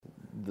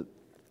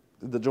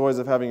The joys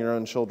of having your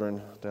own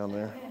children down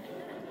there.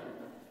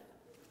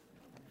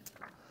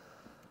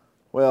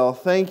 Well,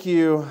 thank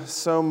you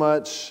so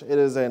much. It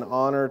is an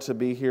honor to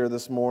be here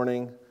this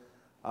morning.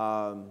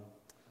 The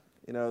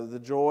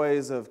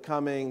joys of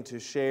coming to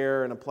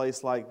share in a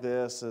place like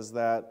this is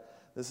that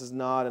this is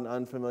not an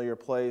unfamiliar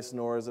place,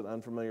 nor is it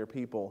unfamiliar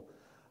people.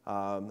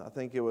 I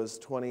think it was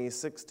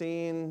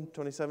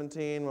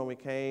 2017 when we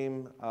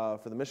came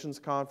for the missions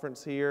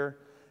conference here.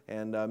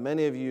 And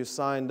many of you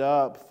signed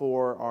up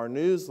for our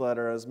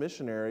newsletter as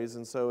missionaries,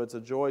 and so it's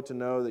a joy to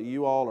know that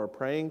you all are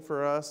praying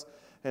for us.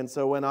 And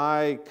so when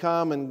I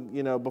come and,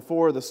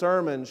 before the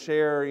sermon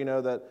share,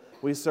 that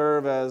we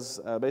serve as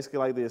basically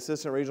like the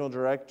Assistant Regional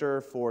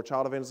Director for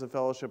Child Evangelism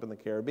Fellowship in the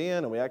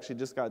Caribbean, and we actually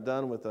just got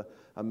done with a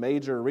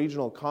major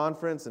regional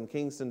conference in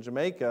Kingston,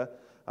 Jamaica.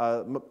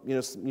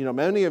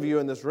 Many of you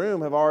in this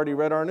room have already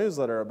read our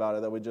newsletter about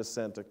it that we just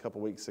sent a couple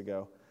weeks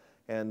ago.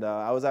 And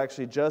I was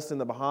actually just in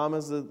the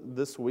Bahamas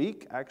this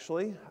week,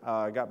 actually.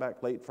 I got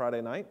back late Friday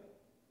night.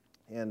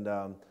 And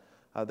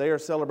they are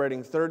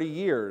celebrating 30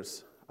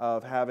 years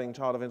of having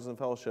Child Evangelism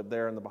Fellowship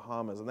there in the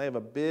Bahamas. And they have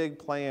a big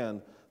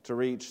plan to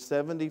reach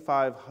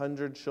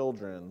 7,500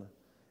 children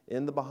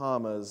in the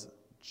Bahamas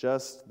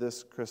just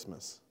this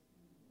Christmas.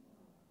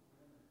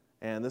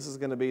 And this is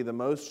going to be the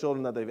most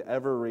children that they've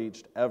ever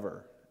reached,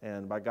 ever.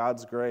 And by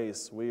God's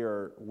grace,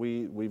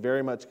 we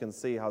very much can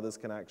see how this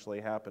can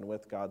actually happen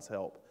with God's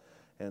help.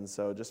 And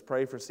so just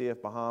pray for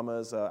CF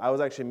Bahamas. I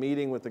was actually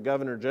meeting with the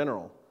Governor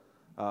General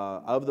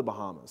of the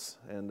Bahamas,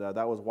 and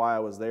that was why I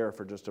was there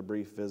for just a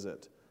brief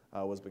visit,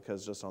 was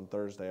because just on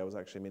Thursday I was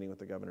actually meeting with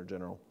the Governor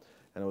General,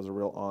 and it was a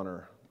real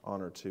honor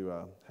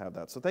to have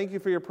that. So thank you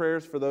for your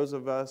prayers for those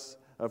of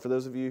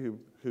you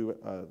who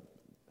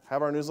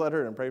have our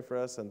newsletter and pray for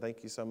us, and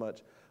thank you so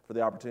much for the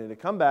opportunity to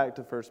come back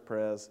to First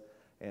Pres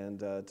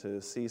and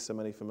to see so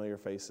many familiar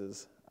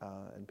faces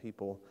and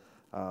people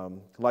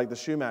like the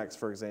Schumacks,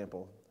 for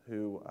example,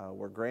 who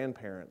were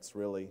grandparents,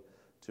 really,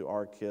 to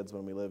our kids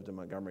when we lived in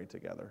Montgomery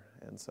together.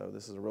 And so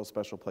this is a real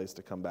special place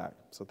to come back.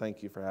 So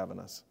thank you for having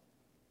us.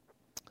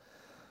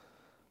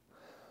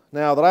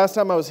 Now, the last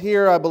time I was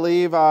here, I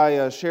believe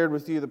I shared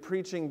with you the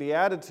preaching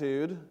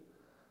beatitude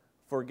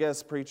for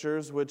guest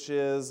preachers, which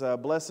is,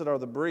 blessed are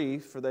the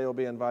brief, for they will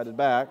be invited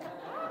back.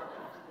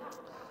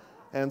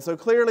 And so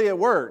clearly it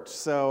worked.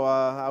 So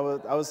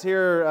I was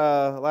here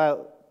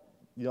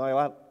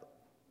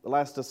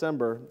last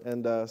December,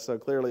 and so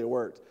clearly it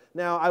worked.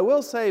 Now, I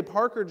will say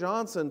Parker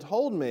Johnson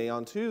told me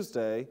on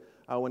Tuesday,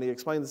 when he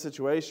explained the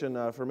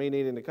situation for me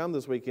needing to come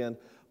this weekend,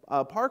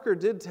 Parker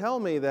did tell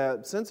me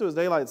that since it was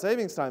daylight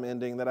savings time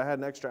ending, that I had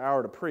an extra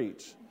hour to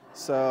preach.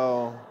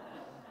 So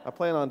I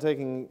plan on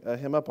taking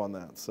him up on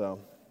that. So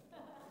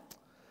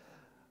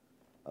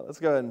let's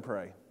go ahead and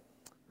pray.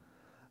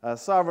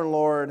 Sovereign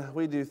Lord,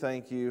 we do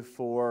thank you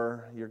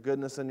for your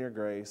goodness and your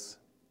grace.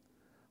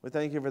 We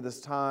thank you for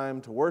this time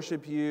to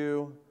worship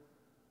you.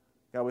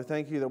 God, we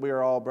thank you that we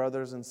are all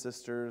brothers and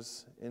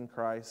sisters in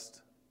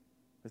Christ.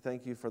 We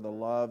thank you for the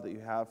love that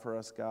you have for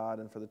us, God,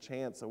 and for the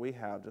chance that we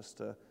have just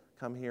to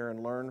come here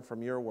and learn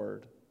from your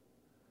word.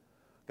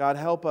 God,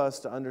 help us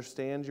to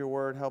understand your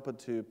word. Help it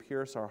to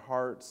pierce our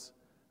hearts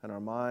and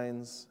our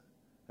minds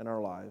and our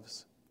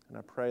lives. And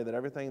I pray that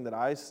everything that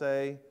I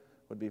say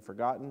would be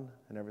forgotten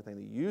and everything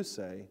that you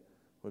say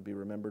would be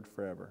remembered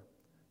forever.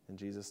 In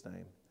Jesus'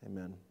 name,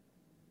 amen.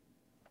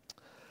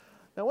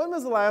 Now, when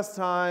was the last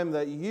time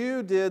that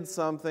you did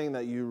something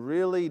that you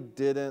really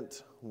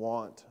didn't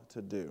want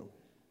to do?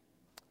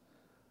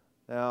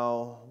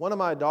 Now, one of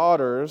my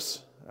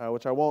daughters,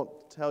 which I won't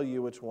tell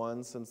you which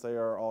one since they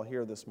are all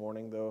here this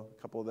morning, though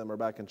a couple of them are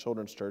back in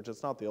children's church.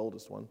 It's not the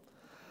oldest one.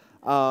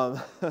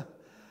 One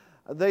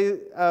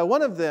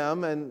of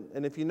them,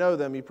 and if you know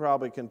them, you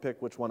probably can pick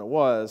which one it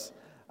was,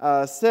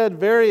 said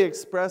very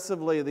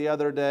expressively the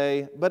other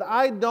day, "But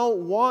I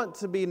don't want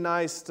to be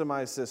nice to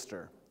my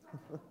sister."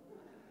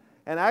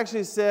 And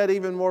actually said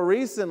even more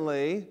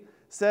recently,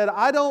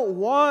 I don't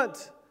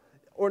want,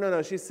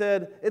 she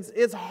said,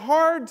 it's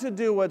hard to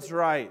do what's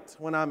right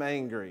when I'm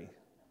angry.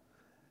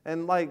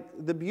 And like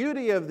the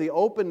beauty of the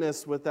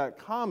openness with that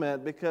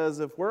comment,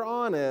 because if we're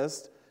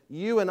honest,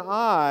 you and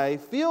I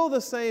feel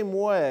the same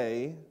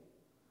way,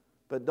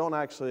 but don't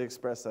actually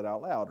express that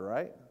out loud,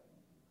 right?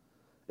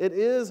 It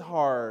is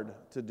hard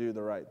to do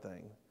the right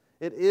thing.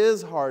 It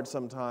is hard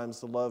sometimes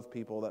to love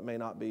people that may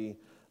not be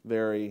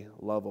very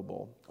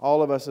lovable.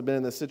 All of us have been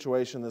in this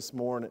situation this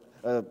morning.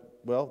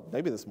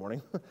 Maybe this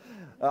morning.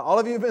 All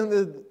of you have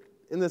been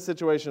in this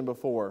situation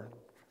before.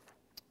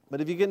 But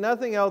if you get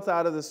nothing else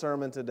out of the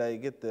sermon today,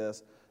 get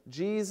this.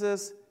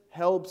 Jesus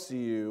helps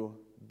you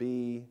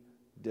be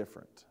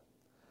different.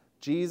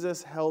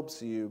 Jesus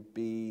helps you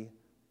be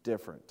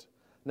different.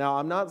 Now,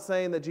 I'm not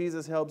saying that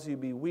Jesus helps you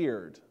be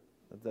weird.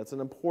 That's an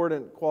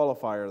important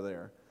qualifier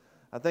there.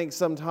 I think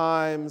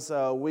sometimes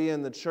we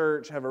in the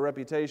church have a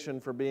reputation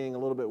for being a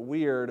little bit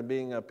weird and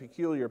being a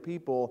peculiar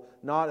people,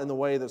 not in the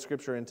way that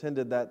Scripture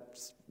intended that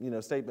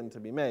statement to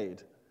be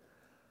made.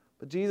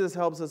 But Jesus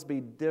helps us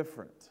be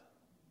different.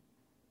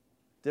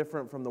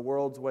 different from the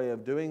world's way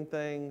of doing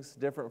things,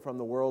 different from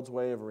the world's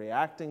way of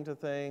reacting to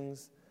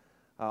things.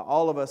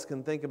 All of us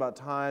can think about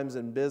times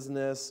in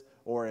business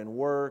or in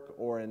work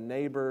or in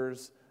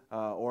neighbors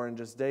or in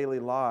just daily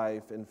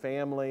life, in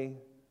family,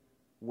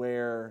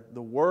 where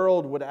the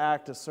world would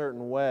act a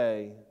certain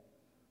way,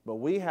 but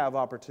we have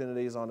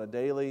opportunities on a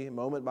daily,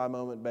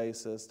 moment-by-moment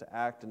basis to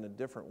act in a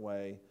different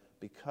way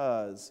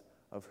because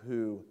of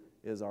who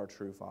is our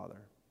true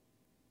Father.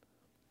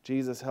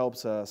 Jesus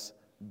helps us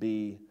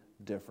be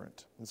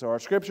different. And so our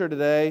scripture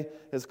today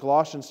is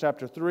Colossians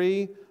chapter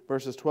 3,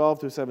 verses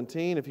 12 through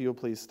 17. If you will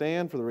please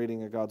stand for the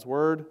reading of God's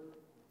Word,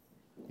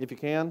 if you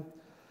can.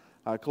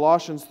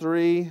 Colossians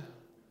 3,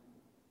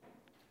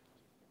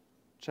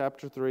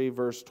 chapter 3,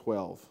 verse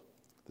 12.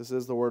 This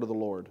is the word of the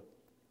Lord.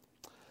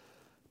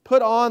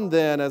 Put on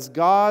then as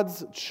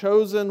God's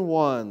chosen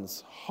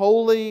ones,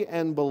 holy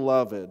and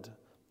beloved,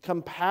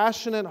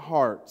 compassionate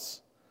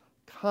hearts,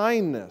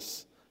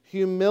 kindness,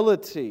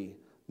 humility,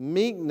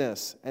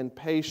 meekness, and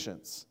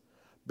patience,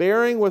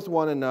 bearing with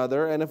one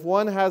another, and if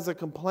one has a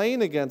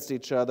complaint against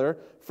each other,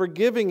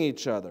 forgiving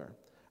each other.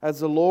 As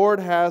the Lord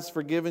has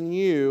forgiven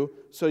you,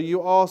 so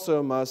you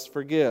also must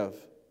forgive.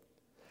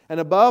 And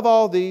above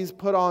all these,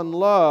 put on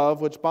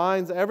love, which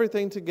binds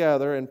everything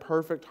together in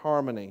perfect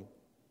harmony.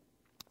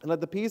 And let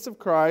the peace of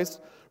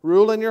Christ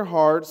rule in your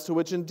hearts, to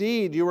which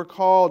indeed you were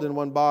called in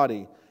one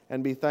body,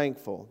 and be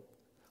thankful.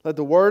 Let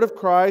the word of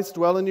Christ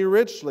dwell in you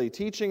richly,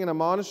 teaching and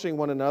admonishing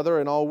one another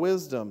in all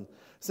wisdom,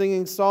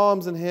 singing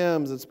psalms and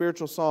hymns and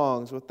spiritual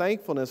songs with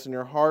thankfulness in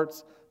your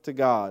hearts to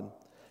God.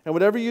 And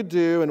whatever you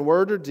do in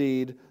word or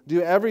deed,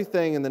 do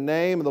everything in the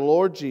name of the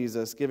Lord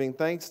Jesus, giving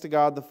thanks to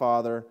God the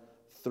Father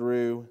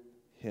through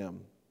Him.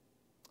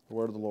 The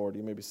word of the Lord.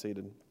 You may be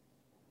seated.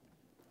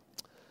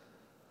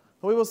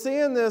 We will see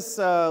in this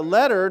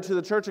letter to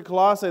the church of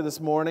Colossae this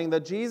morning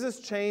that Jesus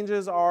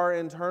changes our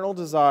internal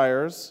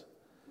desires,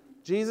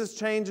 Jesus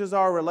changes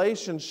our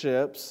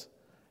relationships,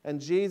 and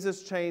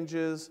Jesus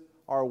changes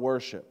our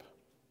worship.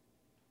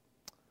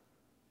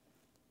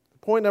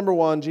 Point number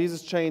one,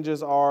 Jesus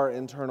changes our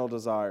internal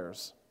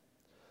desires.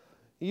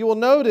 You will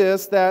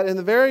notice that in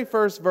the very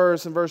first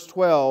verse, in verse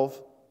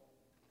 12,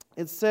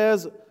 it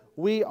says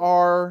we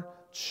are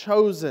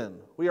chosen,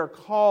 we are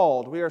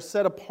called, we are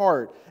set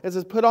apart. It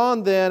says, put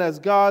on then as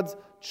God's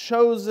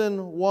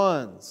chosen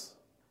ones.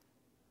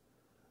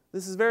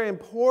 This is very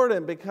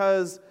important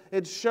because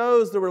it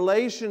shows the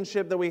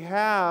relationship that we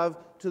have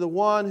to the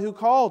one who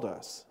called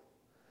us.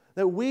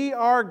 That we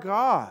are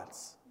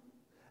God's.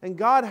 And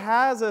God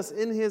has us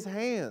in His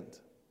hand.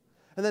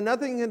 And that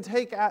nothing can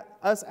take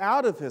us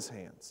out of His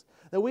hands.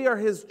 That we are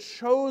His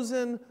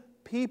chosen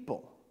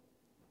people.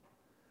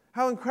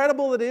 How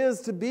incredible it is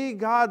to be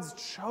God's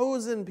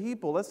chosen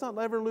people. Let's not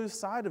ever lose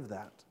sight of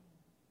that.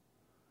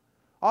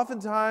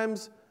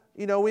 Oftentimes,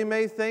 we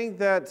may think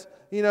that,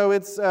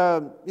 it's,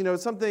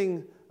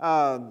 something,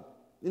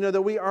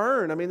 that we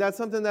earn. I mean, that's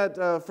something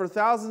that for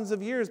thousands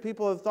of years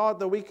people have thought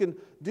that we can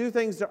do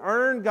things to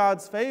earn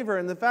God's favor.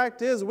 And the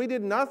fact is, we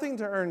did nothing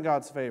to earn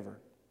God's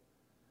favor.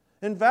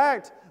 In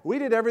fact, we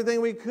did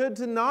everything we could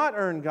to not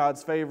earn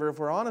God's favor if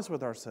we're honest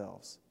with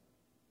ourselves.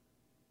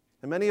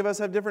 And many of us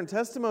have different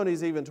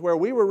testimonies even to where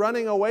we were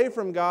running away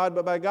from God,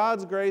 but by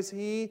God's grace,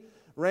 He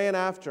ran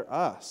after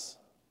us.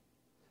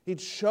 He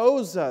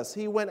chose us.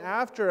 He went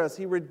after us.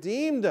 He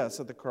redeemed us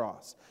at the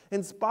cross.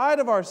 In spite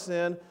of our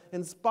sin,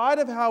 in spite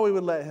of how we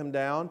would let Him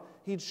down,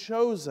 He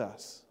chose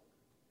us.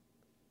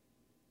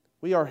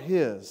 We are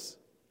His.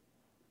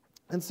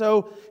 And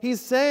so He's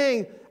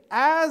saying,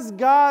 as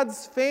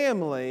God's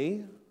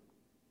family,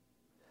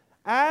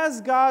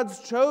 as God's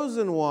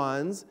chosen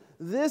ones,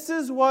 this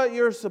is what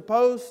you're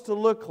supposed to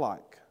look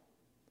like.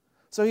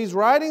 So He's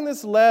writing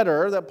this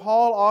letter that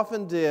Paul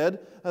often did.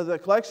 The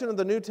collection of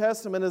the New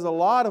Testament is a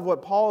lot of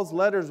what Paul's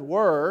letters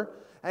were,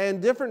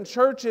 and different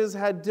churches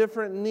had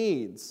different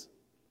needs.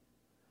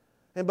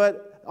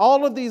 But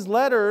all of these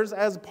letters,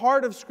 as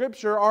part of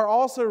Scripture, are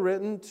also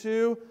written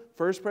to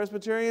First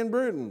Presbyterian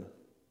Bruton.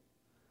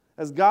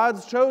 As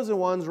God's chosen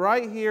ones,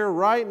 right here,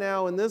 right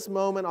now, in this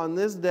moment, on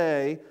this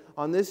day,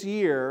 on this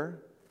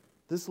year,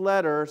 this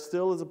letter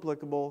still is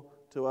applicable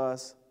to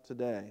us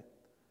today.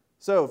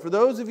 So, for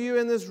those of you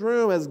in this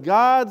room, as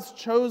God's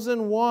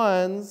chosen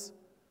ones,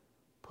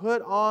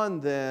 put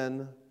on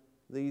then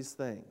these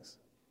things.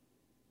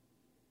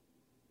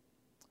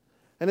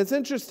 And it's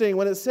interesting,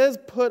 when it says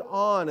put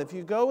on, if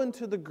you go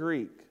into the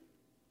Greek,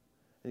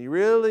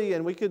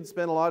 and we could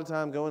spend a lot of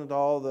time going into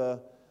all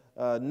the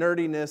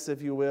nerdiness,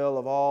 if you will,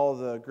 of all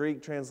the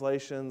Greek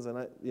translations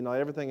and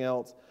everything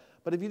else.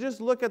 But if you just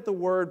look at the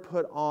word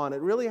put on,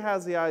 it really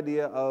has the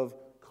idea of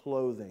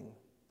clothing,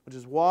 which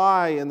is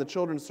why in the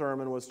children's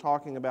sermon was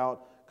talking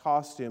about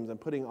costumes and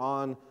putting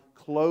on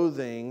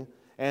clothing.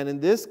 And in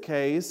this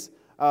case,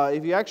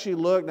 if you actually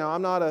look, now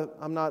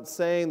I'm not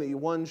saying that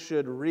one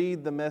should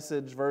read the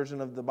Message version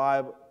of the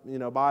Bible.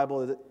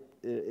 Bible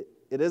it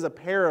is a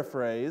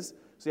paraphrase,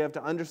 so you have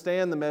to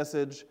understand the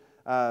Message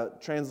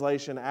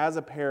translation as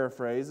a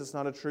paraphrase. It's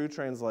not a true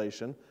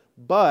translation,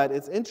 but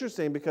it's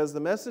interesting because the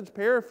Message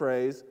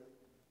paraphrase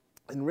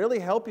and really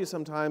help you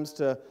sometimes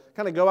to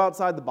kind of go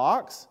outside the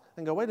box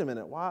and go, wait a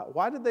minute,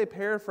 why did they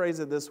paraphrase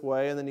it this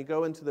way? And then you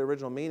go into the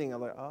original meaning,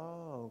 I'm like,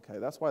 oh, okay,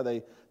 that's why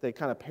they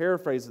kind of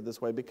paraphrase it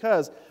this way.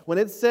 Because when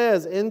it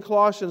says in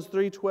Colossians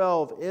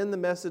 3:12, in the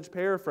Message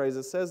paraphrase,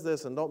 it says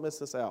this, and don't miss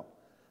this out,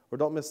 or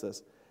don't miss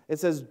this. It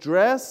says,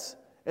 dress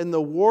in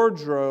the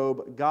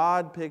wardrobe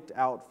God picked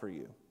out for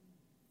you.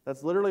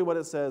 That's literally what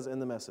it says in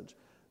the Message.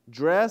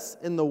 Dress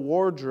in the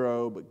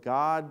wardrobe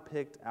God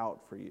picked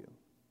out for you.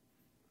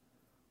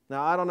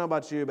 Now, I don't know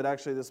about you, but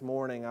actually this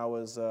morning I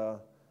was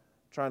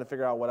trying to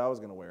figure out what I was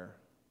going to wear.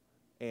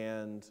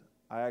 And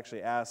I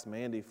actually asked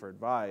Mandy for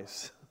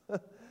advice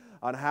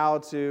on how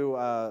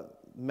to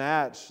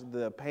match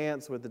the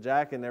pants with the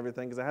jacket and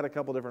everything, because I had a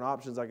couple different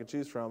options I could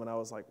choose from, and I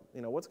was like,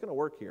 what's going to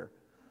work here?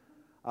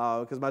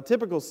 Because my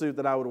typical suit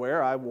that I would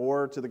wear, I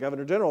wore to the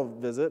Governor General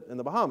visit in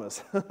the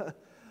Bahamas.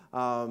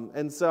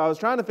 And so I was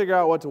trying to figure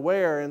out what to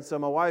wear, and so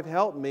my wife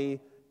helped me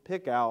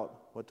pick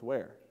out what to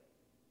wear.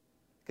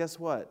 Guess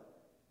what?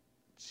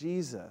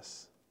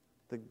 Jesus,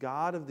 the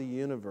God of the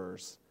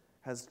universe,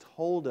 has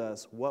told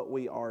us what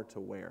we are to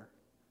wear.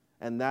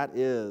 And that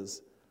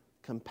is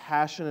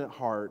compassionate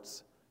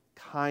hearts,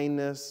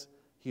 kindness,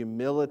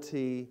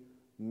 humility,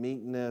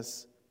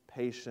 meekness,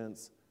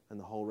 patience, and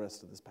the whole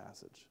rest of this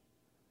passage.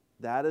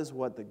 That is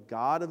what the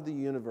God of the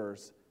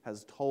universe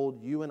has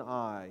told you and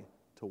I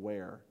to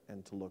wear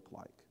and to look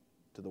like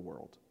to the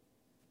world.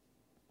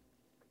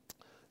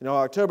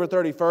 October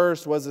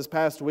 31st was this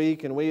past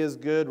week, and we as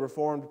good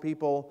Reformed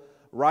people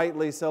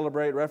rightly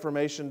celebrate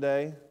Reformation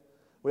Day.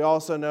 We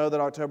also know that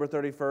October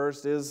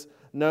 31st is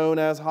known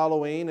as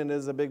Halloween and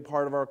is a big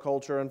part of our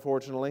culture,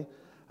 unfortunately.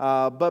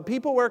 But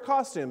people wear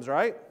costumes,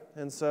 right?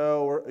 And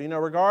so,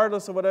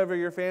 regardless of whatever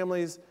your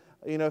family's,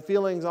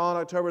 feelings on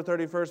October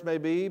 31st may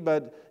be,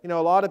 but, a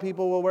lot of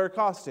people will wear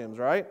costumes,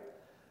 right?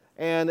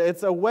 And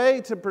it's a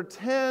way to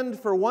pretend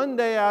for one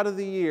day out of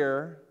the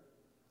year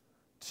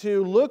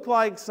to look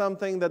like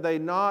something that they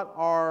not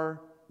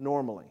are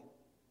normally.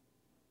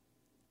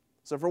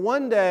 So for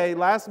one day,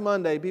 last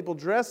Monday, people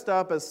dressed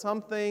up as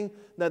something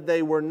that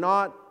they were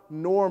not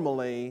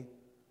normally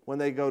when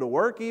they go to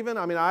work even.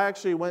 I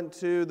actually went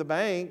to the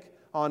bank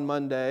on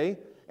Monday,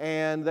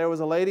 and there was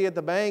a lady at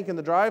the bank in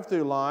the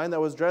drive-thru line that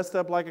was dressed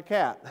up like a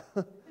cat.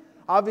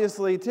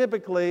 Obviously,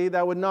 typically,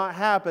 that would not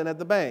happen at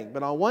the bank.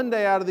 But on one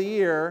day out of the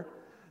year,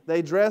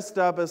 they dressed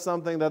up as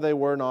something that they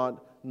were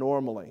not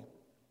normally.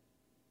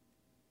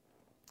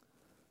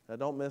 Now,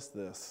 don't miss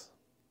this.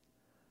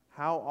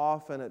 How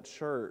often at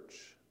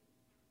church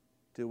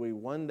do we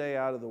one day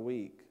out of the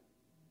week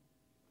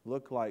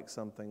look like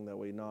something that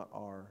we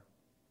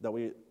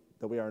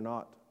are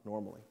not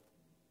normally?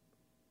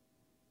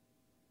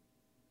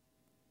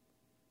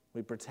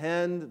 We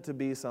pretend to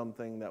be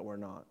something that we're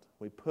not.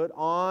 We put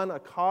on a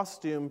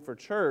costume for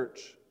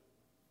church,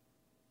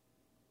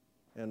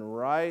 and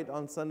right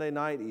on Sunday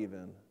night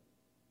even,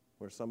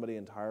 we're somebody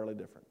entirely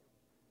different.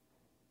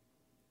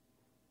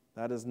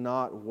 That is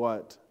not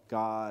what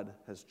God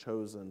has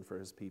chosen for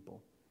His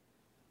people.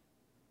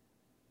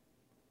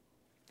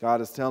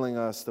 God is telling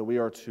us that we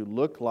are to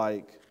look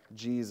like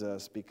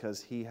Jesus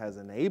because He has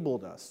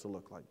enabled us to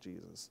look like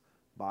Jesus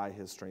by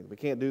His strength. We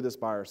can't do this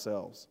by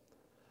ourselves.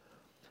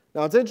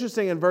 Now, it's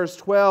interesting in verse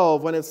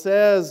 12, when it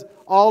says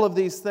all of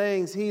these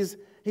things, He's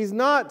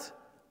not,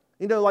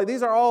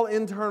 these are all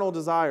internal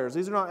desires.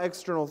 These are not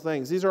external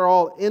things. These are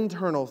all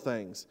internal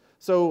things.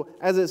 So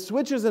as it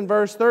switches in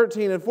verse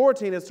 13 and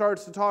 14, it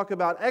starts to talk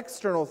about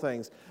external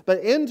things. But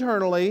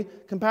internally,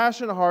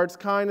 compassionate hearts,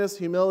 kindness,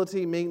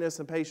 humility, meekness,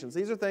 and patience.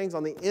 These are things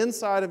on the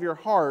inside of your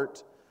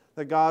heart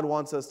that God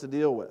wants us to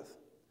deal with.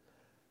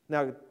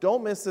 Now,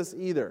 don't miss this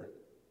either.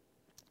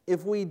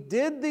 If we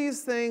did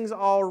these things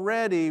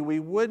already, we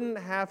wouldn't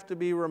have to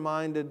be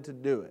reminded to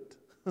do it.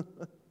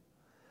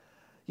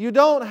 You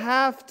don't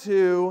have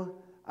to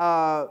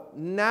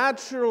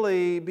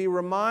naturally be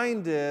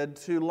reminded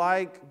to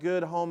like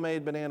good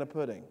homemade banana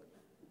pudding.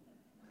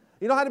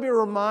 You don't have to be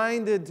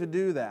reminded to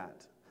do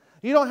that.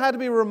 You don't have to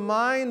be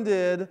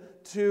reminded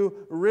to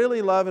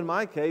really love, in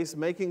my case,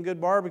 making good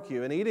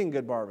barbecue and eating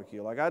good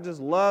barbecue. I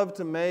just love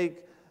to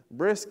make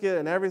brisket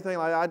and everything.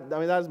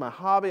 That is my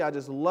hobby. I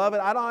just love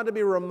it. I don't have to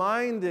be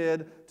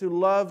reminded to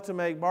love to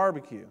make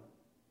barbecue.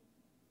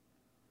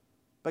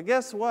 But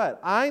guess what?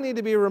 I need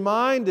to be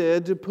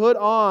reminded to put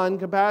on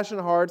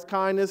compassionate hearts,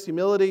 kindness,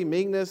 humility,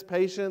 meekness,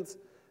 patience,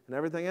 and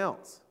everything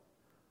else.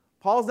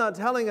 Paul's not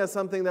telling us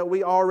something that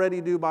we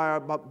already do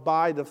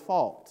by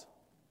default.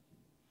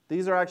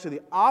 These are actually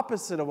the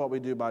opposite of what we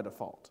do by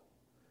default.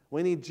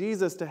 We need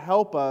Jesus to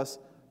help us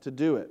to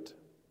do it.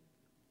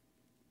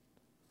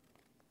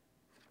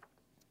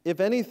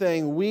 If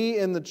anything, we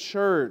in the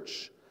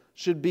church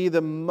should be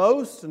the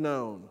most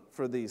known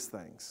for these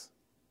things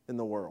in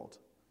the world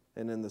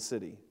and in the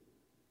city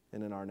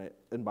and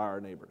by our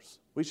neighbors.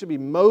 We should be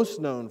most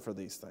known for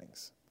these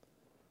things.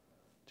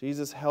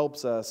 Jesus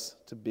helps us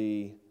to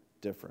be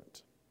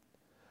different.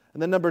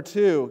 And then number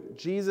 2,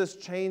 Jesus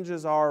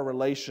changes our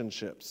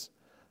relationships.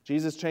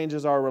 Jesus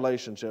changes our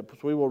relationships.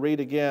 We will read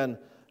again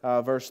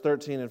verse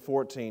 13 and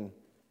 14.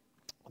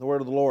 The word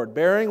of the Lord.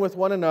 Bearing with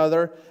one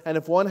another, and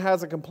if one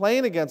has a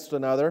complaint against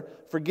another,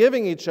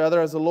 forgiving each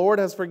other as the Lord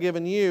has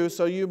forgiven you,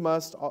 so you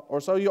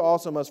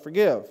also must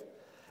forgive.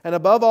 And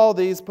above all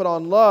these, put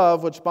on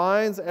love, which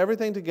binds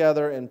everything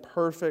together in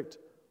perfect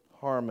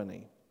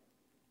harmony.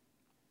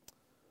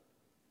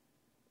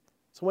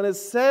 So when it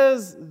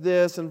says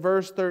this in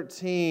verse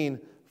 13,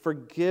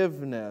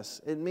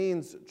 forgiveness, it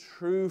means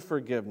true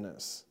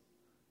forgiveness.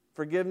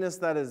 Forgiveness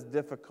that is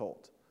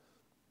difficult.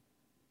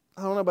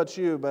 I don't know about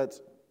you, but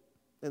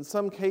in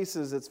some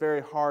cases it's very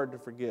hard to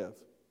forgive.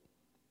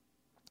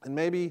 And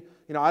maybe,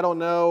 I don't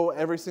know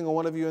every single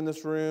one of you in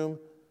this room.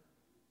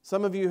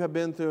 Some of you have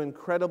been through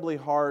incredibly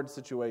hard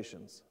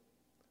situations.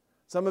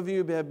 Some of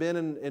you have been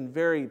in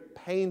very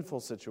painful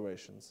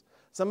situations.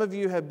 Some of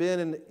you have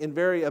been in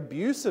very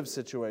abusive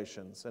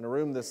situations in a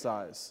room this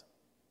size.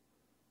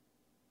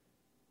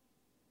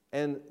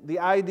 And the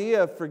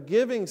idea of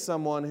forgiving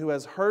someone who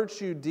has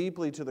hurt you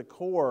deeply to the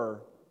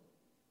core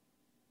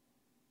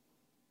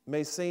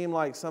may seem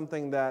like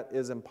something that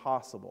is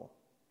impossible.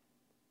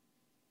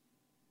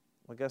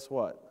 Well, guess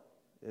what?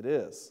 It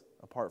is,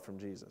 apart from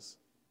Jesus.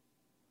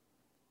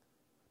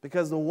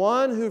 Because the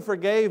one who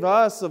forgave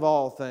us of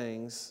all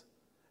things,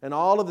 and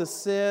all of the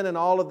sin and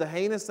all of the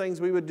heinous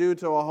things we would do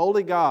to a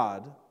holy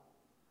God,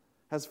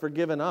 has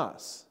forgiven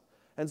us.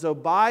 And so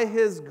by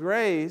His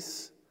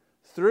grace,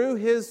 through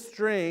His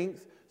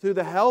strength, through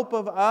the help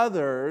of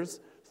others,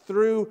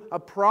 through a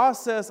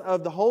process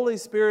of the Holy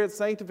Spirit's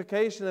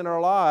sanctification in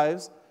our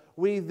lives,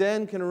 we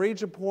then can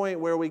reach a point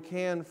where we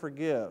can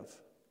forgive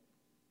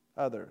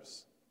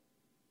others.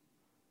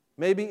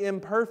 Maybe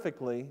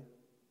imperfectly,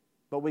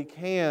 but we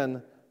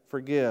can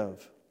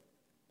forgive.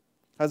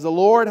 As the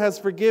Lord has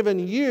forgiven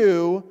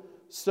you,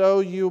 so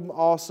you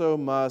also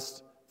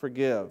must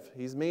forgive.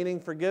 He's meaning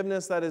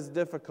forgiveness that is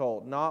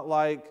difficult, not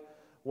like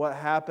what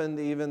happened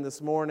even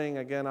this morning.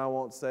 Again, I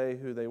won't say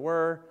who they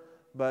were,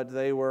 but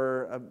they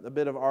were a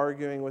bit of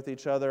arguing with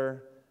each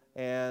other,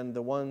 and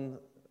the one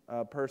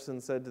person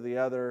said to the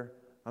other,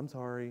 "I'm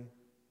sorry,"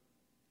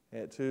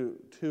 to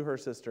her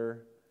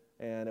sister,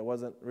 and it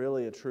wasn't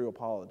really a true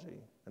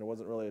apology, and it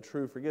wasn't really a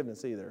true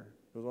forgiveness either.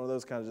 It was one of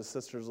those kind of just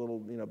sisters' little,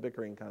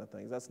 bickering kind of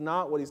things. That's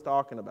not what he's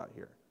talking about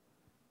here.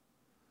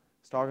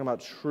 He's talking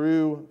about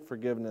true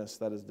forgiveness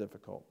that is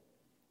difficult.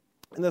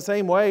 In the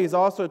same way, he's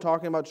also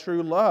talking about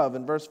true love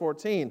in verse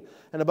 14.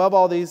 And above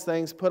all these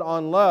things, put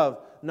on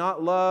love.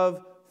 Not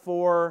love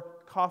for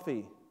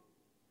coffee.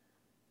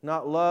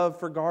 Not love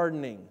for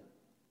gardening.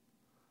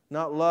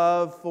 Not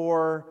love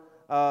for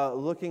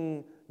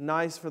looking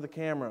nice for the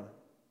camera.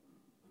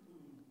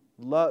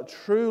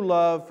 True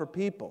love for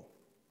people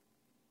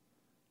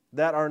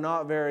that are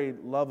not very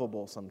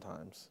lovable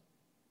sometimes.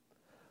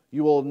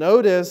 You will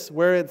notice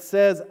where it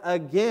says,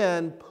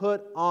 again,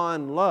 put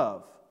on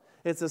love.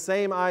 It's the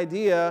same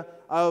idea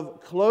of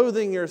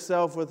clothing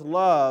yourself with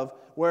love,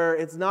 where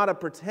it's not a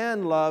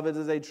pretend love, it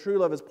is a true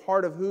love. It's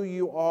part of who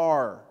you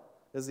are,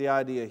 is the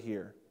idea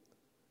here.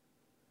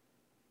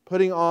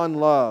 Putting on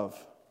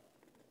love.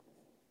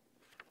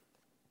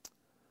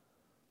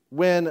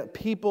 When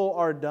people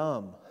are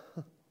dumb,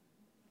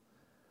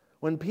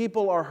 when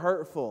people are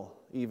hurtful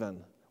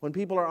even, when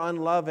people are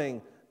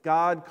unloving,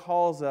 God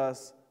calls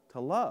us to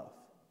love.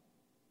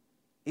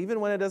 Even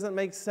when it doesn't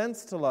make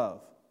sense to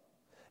love.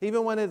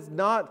 Even when it's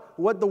not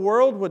what the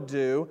world would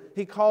do,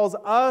 He calls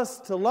us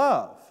to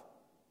love.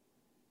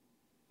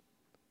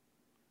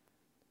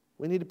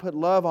 We need to put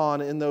love on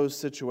in those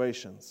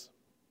situations.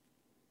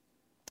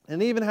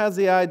 And it even has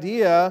the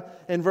idea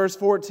in verse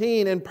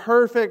 14, in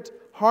perfect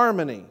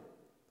harmony.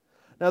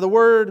 Now the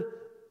word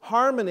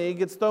harmony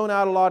gets thrown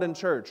out a lot in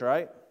church,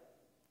 right?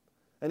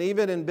 And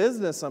even in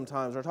business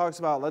sometimes, where it talks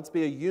about let's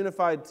be a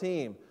unified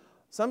team.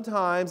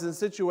 Sometimes in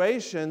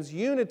situations,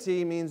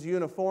 unity means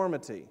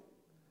uniformity.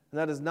 And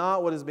that is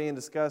not what is being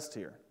discussed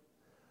here.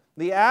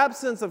 The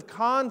absence of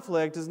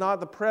conflict is not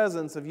the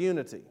presence of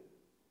unity.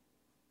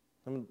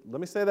 Let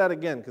me say that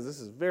again, because this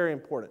is very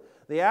important.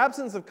 The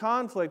absence of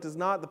conflict is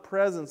not the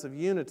presence of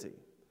unity.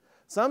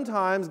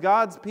 Sometimes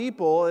God's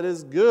people, it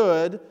is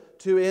good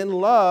to, in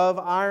love,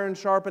 iron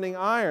sharpening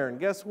iron.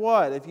 Guess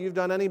what? If you've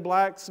done any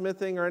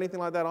blacksmithing or anything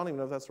like that, I don't even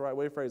know if that's the right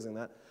way of phrasing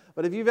that.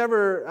 But if you've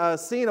ever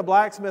seen a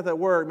blacksmith at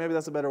work, maybe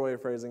that's a better way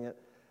of phrasing it.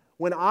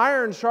 When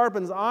iron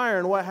sharpens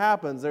iron, what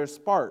happens? There's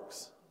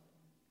sparks.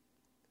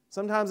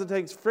 Sometimes it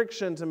takes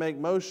friction to make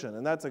motion,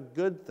 and that's a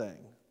good thing.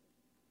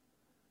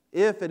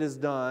 If it is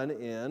done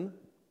in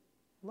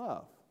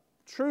love.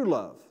 True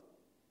love.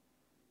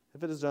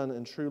 If it is done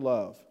in true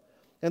love.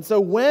 And so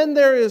when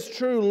there is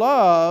true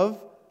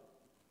love,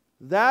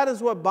 that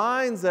is what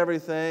binds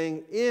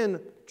everything in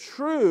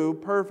true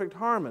perfect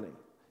harmony,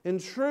 in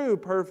true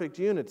perfect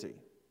unity.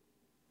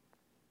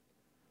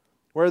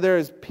 Where there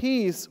is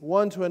peace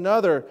one to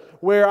another,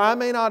 where I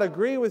may not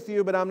agree with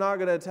you, but I'm not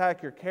going to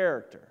attack your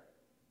character.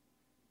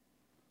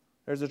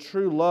 There's a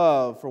true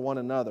love for one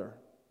another.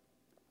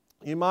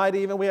 You might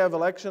even, we have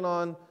election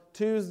on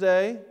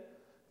Tuesday.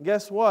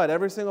 Guess what?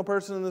 Every single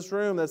person in this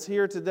room that's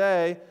here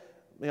today,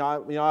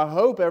 I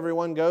hope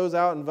everyone goes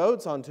out and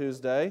votes on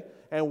Tuesday.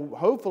 And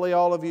hopefully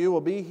all of you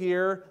will be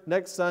here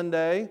next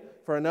Sunday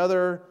for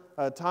another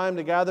time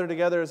to gather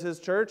together as His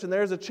church. And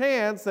there's a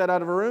chance that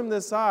out of a room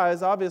this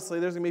size, obviously,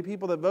 there's going to be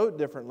people that vote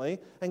differently.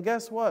 And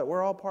guess what?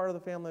 We're all part of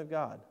the family of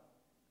God.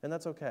 And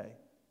that's okay.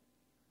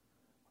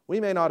 We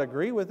may not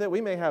agree with it.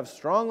 We may have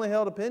strongly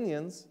held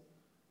opinions.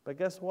 But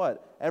guess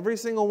what? Every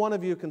single one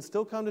of you can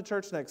still come to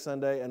church next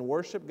Sunday and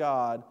worship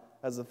God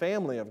as the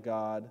family of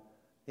God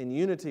in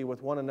unity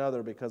with one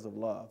another because of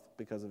love,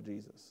 because of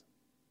Jesus.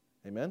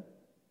 Amen?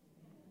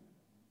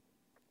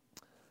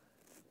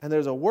 And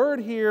there's a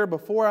word here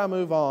before I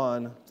move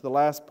on to the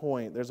last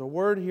point. There's a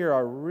word here I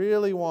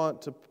really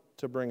want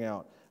to bring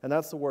out, and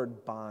that's the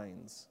word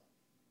binds.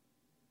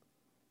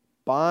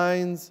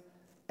 Binds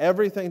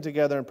everything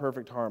together in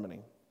perfect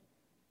harmony.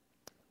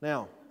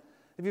 Now,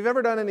 if you've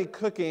ever done any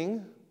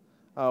cooking,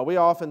 we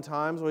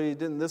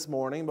didn't this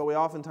morning, but we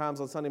oftentimes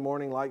on Sunday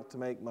morning like to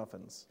make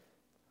muffins.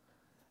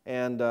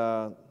 And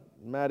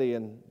Maddie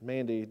and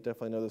Mandy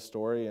definitely know this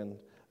story, and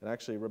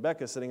actually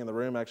Rebecca sitting in the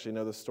room actually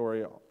know this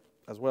story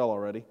as well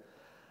already.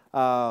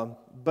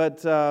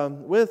 But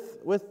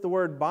with the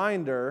word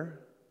binder,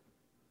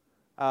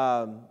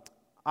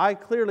 I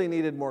clearly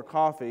needed more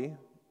coffee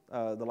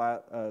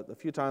a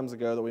few times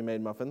ago that we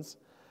made muffins,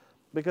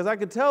 because I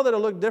could tell that it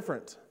looked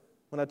different.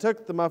 When I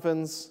took the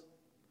muffins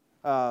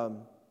out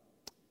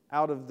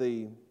of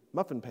the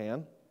muffin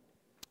pan,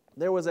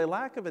 there was a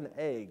lack of an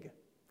egg.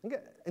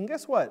 And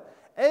guess what?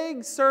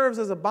 Egg serves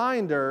as a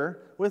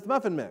binder with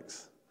muffin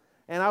mix.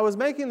 And I was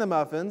making the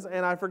muffins,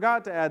 and I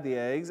forgot to add the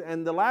eggs,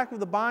 and the lack of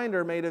the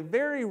binder made a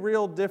very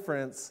real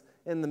difference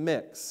in the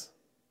mix.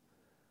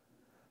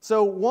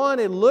 So one,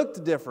 it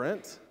looked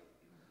different.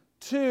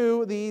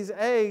 Two, these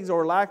eggs,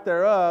 or lack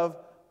thereof,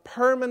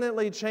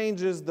 permanently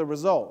changes the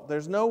result.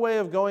 There's no way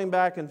of going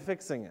back and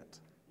fixing it.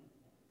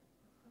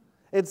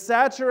 It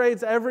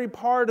saturates every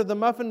part of the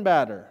muffin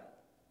batter.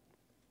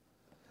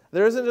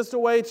 There isn't just a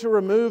way to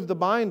remove the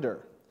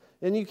binder.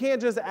 And you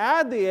can't just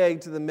add the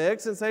egg to the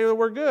mix and say, well,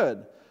 we're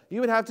good. You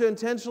would have to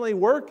intentionally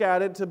work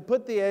at it to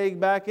put the egg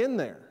back in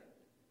there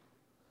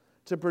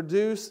to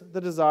produce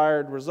the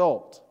desired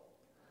result.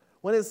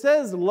 When it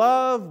says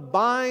love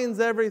binds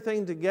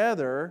everything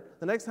together,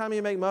 the next time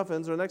you make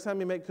muffins or the next time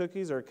you make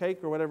cookies or a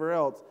cake or whatever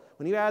else,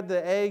 when you add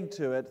the egg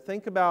to it,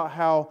 think about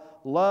how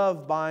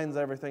love binds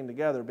everything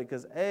together,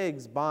 because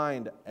eggs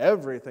bind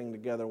everything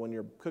together when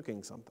you're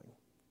cooking something.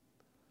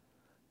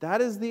 That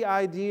is the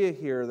idea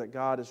here that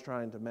God is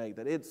trying to make,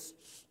 that it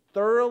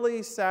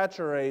thoroughly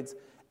saturates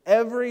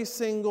every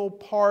single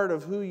part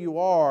of who you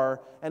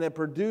are, and it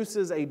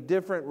produces a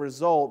different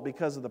result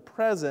because of the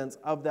presence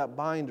of that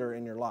binder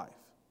in your life.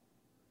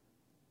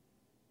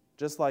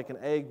 Just like an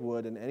egg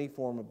would in any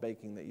form of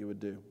baking that you would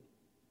do.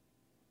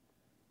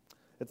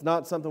 It's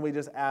not something we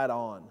just add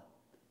on.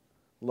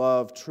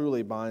 Love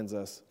truly binds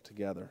us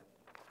together.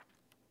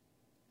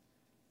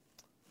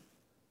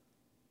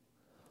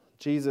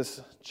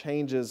 Jesus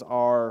changes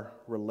our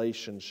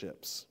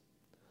relationships.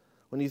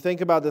 When you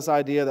think about this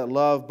idea that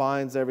love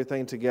binds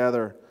everything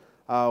together,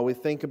 we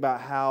think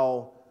about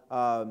how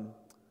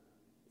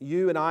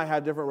you and I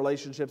have different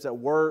relationships at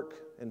work,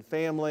 in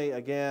family,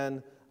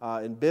 again,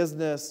 in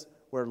business,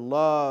 where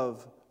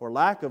love or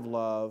lack of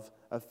love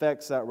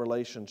affects that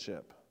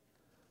relationship.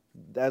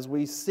 As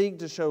we seek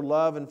to show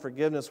love and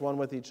forgiveness one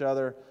with each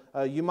other,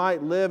 you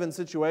might live in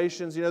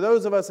situations,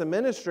 those of us in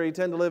ministry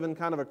tend to live in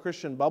kind of a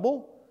Christian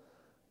bubble,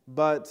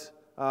 but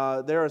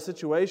there are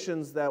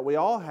situations that we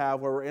all have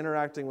where we're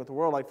interacting with the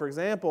world. Like, for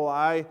example,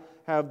 I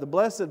have the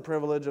blessed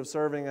privilege of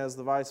serving as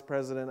the vice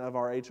president of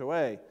our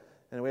HOA.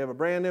 And we have a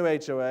brand new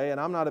HOA, and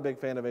I'm not a big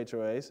fan of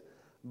HOAs,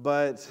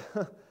 but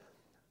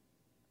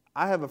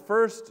I have a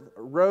first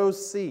row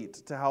seat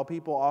to how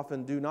people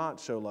often do not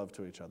show love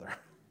to each other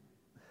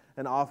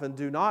and often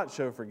do not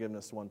show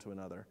forgiveness one to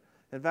another.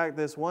 In fact,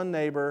 this one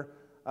neighbor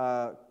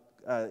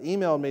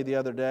emailed me the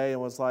other day and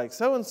was like,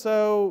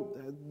 so-and-so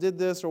did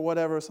this or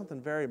whatever,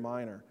 something very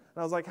minor.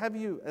 And I was like, have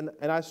you, and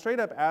I straight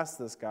up asked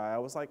this guy, I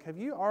was like, have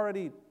you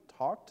already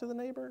talked to the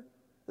neighbor?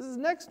 This is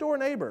next door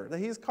neighbor that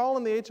he's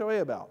calling the HOA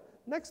about.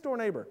 Next door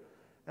neighbor.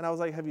 And I was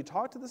like, have you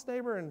talked to this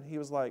neighbor? And he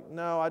was like,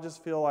 no, I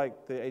just feel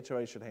like the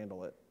HOA should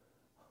handle it.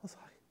 I was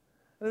like,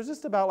 and it was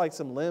just about like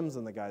some limbs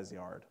in the guy's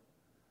yard.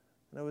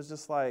 And it was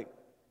just like,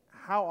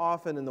 how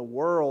often in the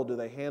world do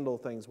they handle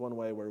things one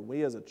way where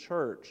we as a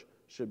church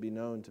should be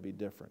known to be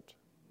different?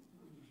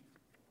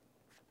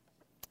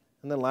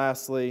 And then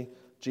lastly,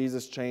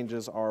 Jesus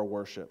changes our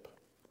worship.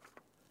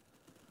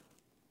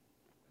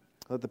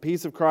 Let the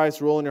peace of Christ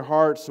rule in your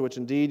hearts, to which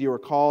indeed you are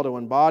called in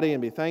one body,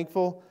 and be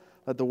thankful.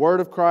 Let the word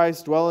of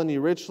Christ dwell in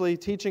you richly,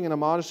 teaching and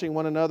admonishing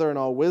one another in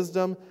all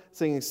wisdom,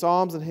 singing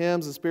psalms and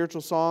hymns and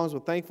spiritual songs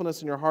with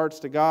thankfulness in your hearts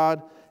to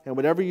God. And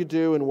whatever you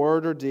do in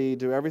word or deed,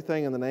 do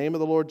everything in the name of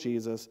the Lord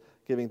Jesus,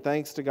 giving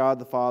thanks to God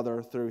the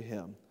Father through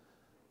Him.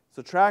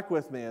 So track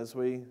with me as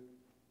we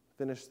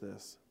finish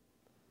this.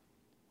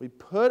 We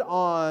put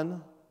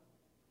on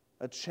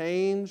a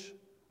change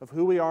of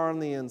who we are on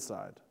the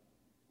inside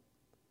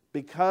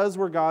because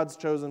we're God's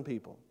chosen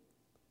people.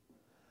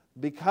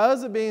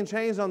 Because of being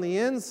changed on the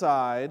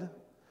inside,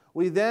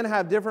 We then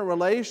have different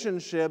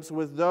relationships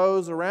with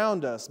those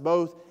around us,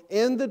 both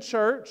in the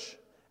church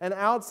and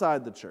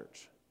outside the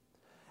church.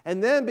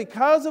 And then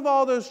because of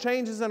all those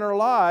changes in our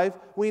life,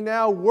 we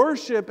now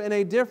worship in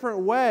a different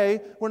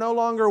way. We're no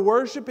longer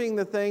worshiping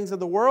the things that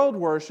the world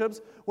worships.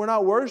 We're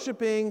not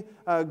worshiping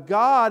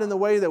God in the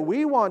way that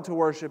we want to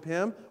worship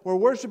Him. We're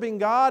worshiping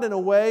God in a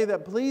way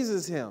that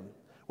pleases Him.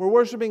 We're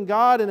worshiping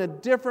God in a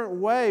different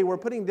way. We're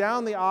putting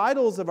down the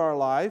idols of our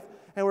life,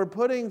 and we're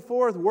putting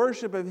forth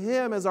worship of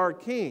Him as our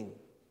King.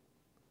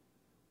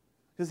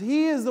 Because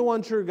He is the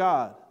one true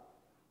God.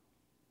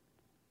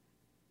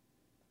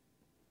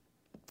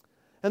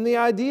 And the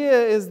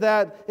idea is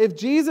that if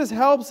Jesus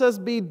helps us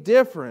be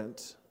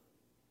different,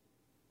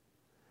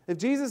 if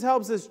Jesus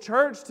helps His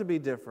church to be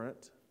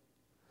different,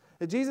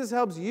 if Jesus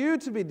helps you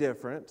to be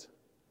different,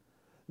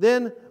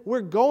 then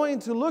we're going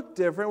to look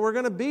different, we're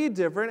going to be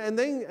different,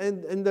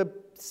 and the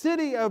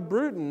city of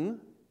Bruton,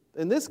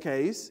 in this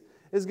case,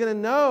 is going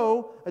to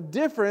know a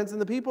difference in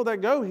the people that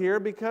go here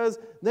because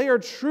they are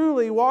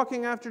truly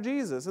walking after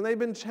Jesus, and they've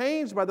been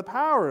changed by the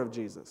power of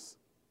Jesus.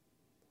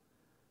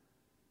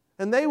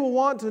 And they will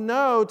want to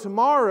know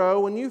tomorrow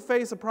when you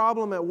face a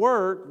problem at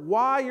work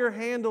why you're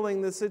handling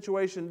this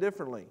situation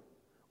differently.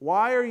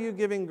 Why are you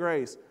giving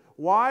grace?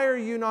 Why are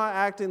you not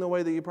acting the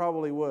way that you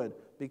probably would?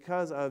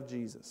 Because of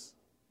Jesus.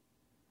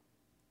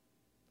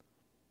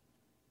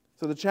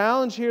 So the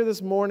challenge here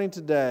this morning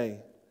today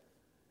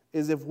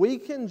is if we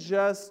can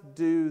just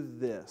do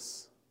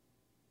this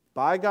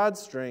by God's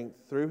strength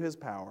through His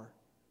power,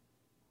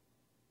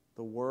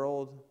 the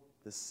world,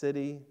 the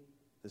city,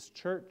 this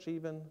church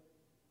even,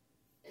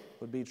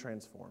 would be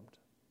transformed.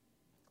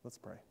 Let's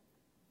pray.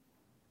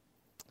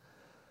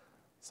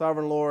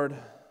 Sovereign Lord,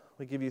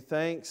 we give You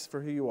thanks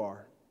for who You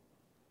are.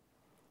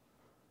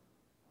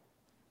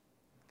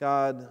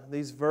 God,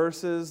 these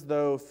verses,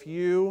 though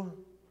few,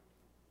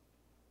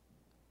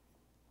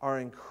 are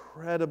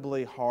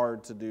incredibly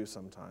hard to do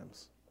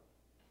sometimes.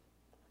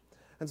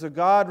 And so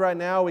God, right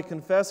now we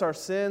confess our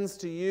sins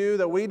to You,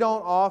 that we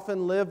don't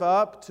often live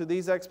up to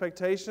these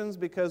expectations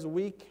because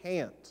we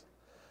can't.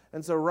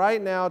 And so right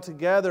now,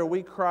 together,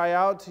 we cry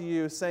out to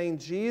You saying,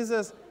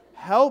 Jesus,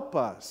 help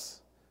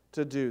us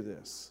to do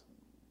this.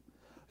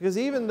 Because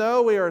even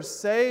though we are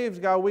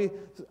saved, God,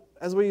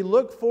 as we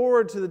look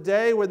forward to the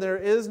day when there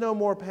is no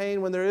more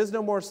pain, when there is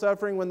no more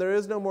suffering, when there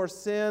is no more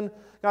sin,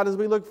 God, as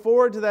we look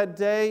forward to that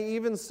day,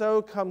 even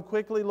so, come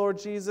quickly, Lord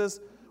Jesus,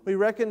 we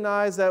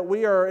recognize that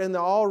we are in the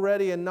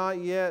already and not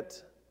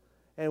yet,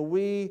 and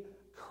we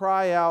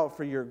cry out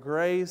for Your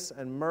grace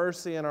and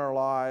mercy in our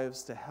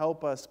lives to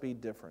help us be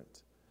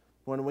different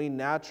when we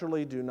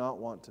naturally do not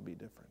want to be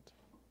different.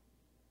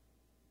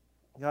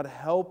 God,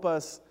 help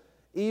us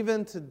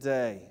even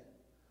today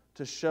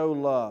to show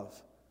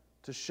love,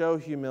 to show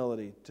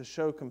humility, to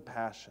show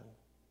compassion.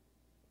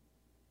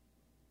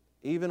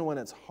 Even when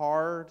it's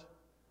hard,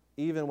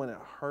 even when it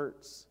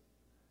hurts,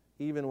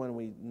 even when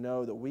we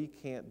know that we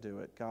can't do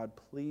it, God,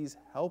 please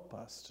help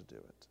us to do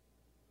it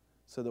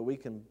so that we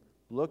can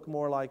look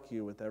more like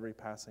You with every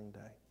passing day.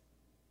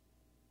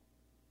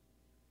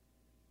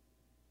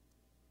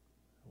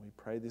 We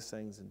pray these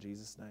things in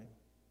Jesus' name.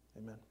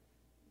 Amen.